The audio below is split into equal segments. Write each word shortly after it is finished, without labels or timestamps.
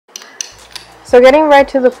So getting right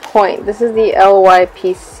to the point, this is the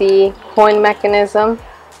LYPC coin mechanism.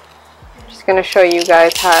 Just going to show you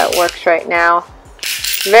guys how it works right now.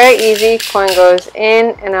 Very easy. Coin goes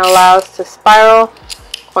in and it allows to spiral.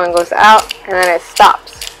 Coin goes out and then it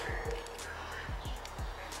stops.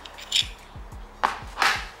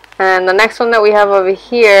 And the next one that we have over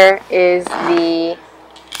here is the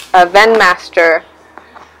Vendmaster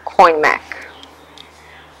coin mech.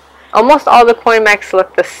 Almost all the coin mechs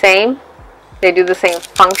look the same. They do the same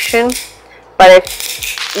function, but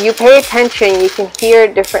if you pay attention, you can hear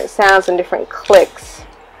different sounds and different clicks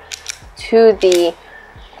to the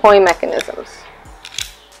coin mechanisms.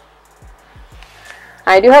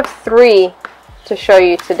 I do have 3 to show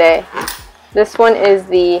you today. This one is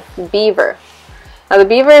the beaver. Now the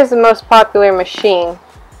beaver is the most popular machine,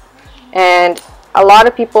 and a lot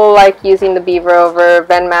of people like using the beaver over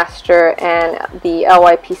Vendmaster and the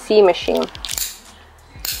LYPC machine.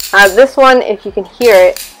 This one, if you can hear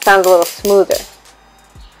it, sounds a little smoother.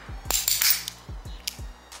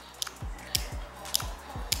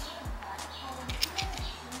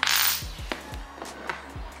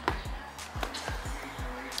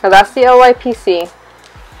 Now that's the LYPC,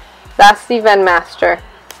 that's the Vendmaster,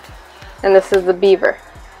 and this is the beaver.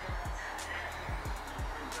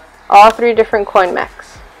 All 3 different coin mechs.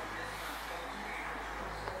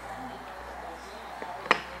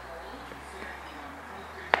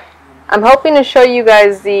 I'm hoping to show you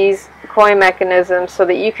guys these coin mechanisms so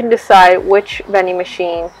that you can decide which vending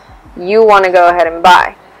machine you want to go ahead and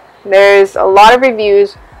buy. There's a lot of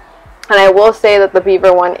reviews, and I will say that the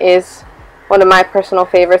beaver one is one of my personal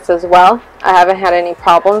favorites as well. I haven't had any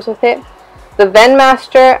problems with it. The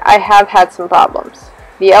Vendmaster, I have had some problems.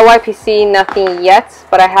 The LYPC, nothing yet,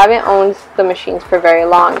 but I haven't owned the machines for very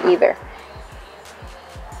long either.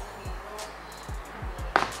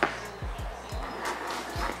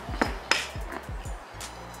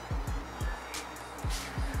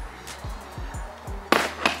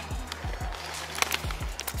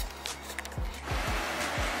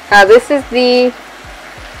 This is the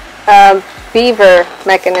beaver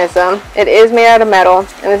mechanism. It is made out of metal,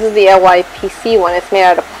 and this is the LYPC one. It's made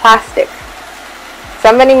out of plastic.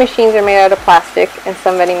 Some vending machines are made out of plastic, and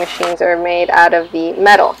some vending machines are made out of the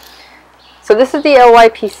metal. So this is the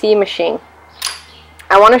LYPC machine.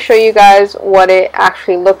 I want to show you guys what it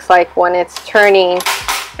actually looks like when it's turning,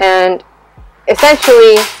 and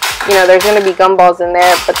essentially, you know, there's going to be gumballs in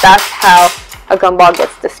there, but that's how a gumball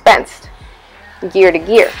gets dispensed, gear to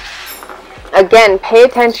gear. Again, pay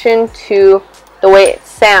attention to the way it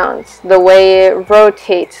sounds, the way it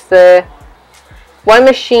rotates. The one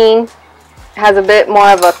machine has a bit more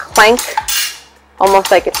of a clank,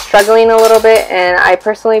 almost like it's struggling a little bit, and I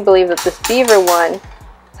personally believe that this beaver one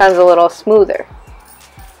sounds a little smoother.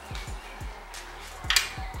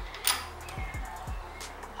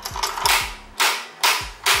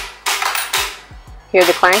 Hear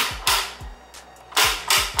the clank?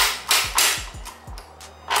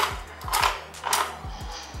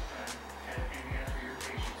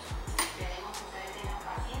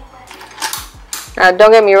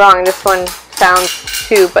 Don't get me wrong, this one sounds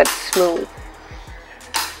too, but smooth.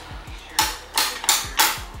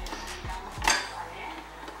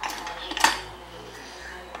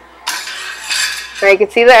 Now you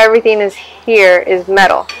can see that everything is here is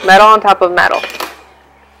metal. Metal on top of metal.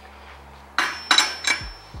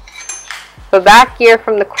 The back gear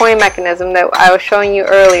from the coin mechanism that I was showing you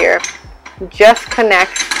earlier just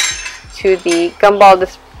connects to the gumball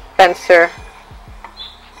dispenser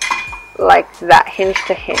like that, hinge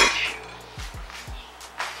to hinge.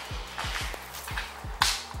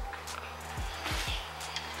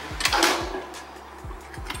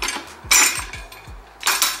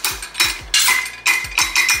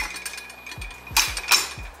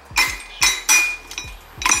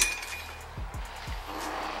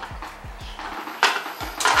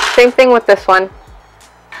 Same thing with this one.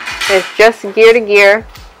 It's just gear to gear.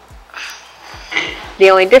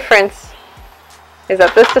 The only difference is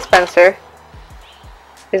that this dispenser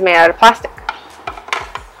is made out of plastic.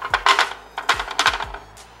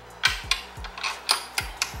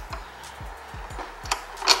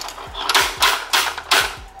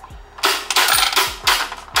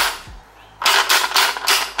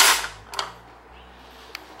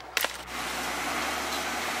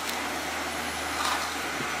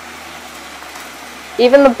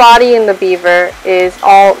 Even the body in the beaver is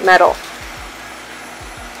all metal.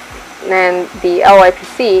 And the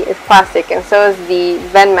LYPC is plastic, and so is the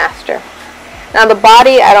Vendmaster. Now the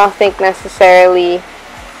body I don't think necessarily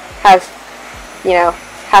has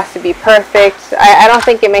to be perfect. I don't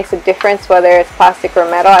think it makes a difference whether it's plastic or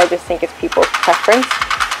metal. I just think it's people's preference.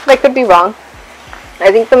 I could be wrong.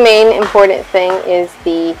 I think the main important thing is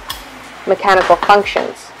the mechanical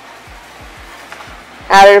functions.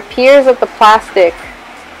 Now it appears that the plastic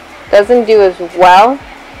doesn't do as well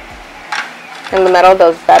and the metal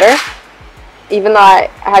does better, even though I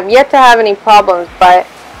have yet to have any problems, but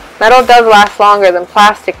metal does last longer than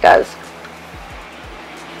plastic does.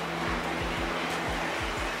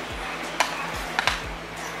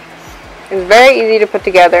 It's very easy to put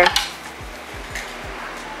together.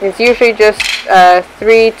 It's usually just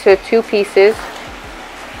 3 to 2 pieces,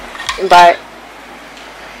 but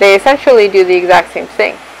they essentially do the exact same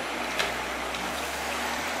thing.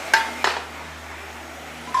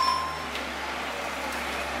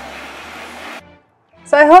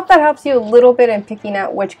 So I hope that helps you a little bit in picking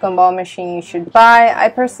out which gumball machine you should buy. I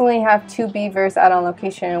personally have 2 beavers out on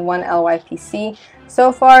location and 1 lypc.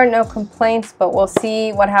 So far, no complaints, but we'll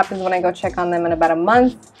see what happens when I go check on them in about a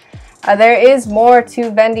month. There is more to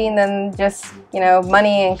vending than just,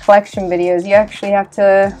 money and collection videos. You actually have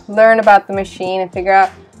to learn about the machine and figure out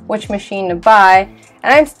which machine to buy.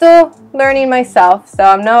 And I'm still learning myself, so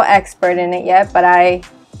I'm no expert in it yet, but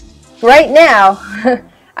right now,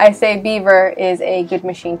 I say beaver is a good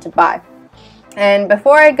machine to buy. And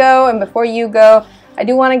before I go and before you go, I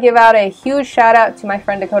do want to give out a huge shout out to my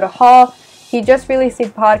friend Dakota Hall. He just released a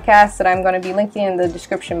podcast that I'm going to be linking in the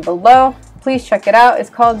description below. Please check it out. It's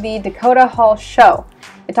called the Dakota Hall Show.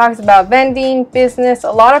 It talks about vending, business,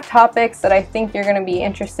 a lot of topics that I think you're going to be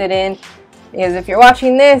interested in. Because if you're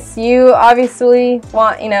watching this, you obviously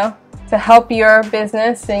want, to help your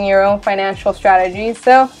business and your own financial strategies.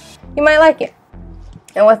 So you might like it.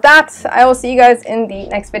 And with that, I will see you guys in the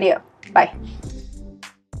next video. Bye.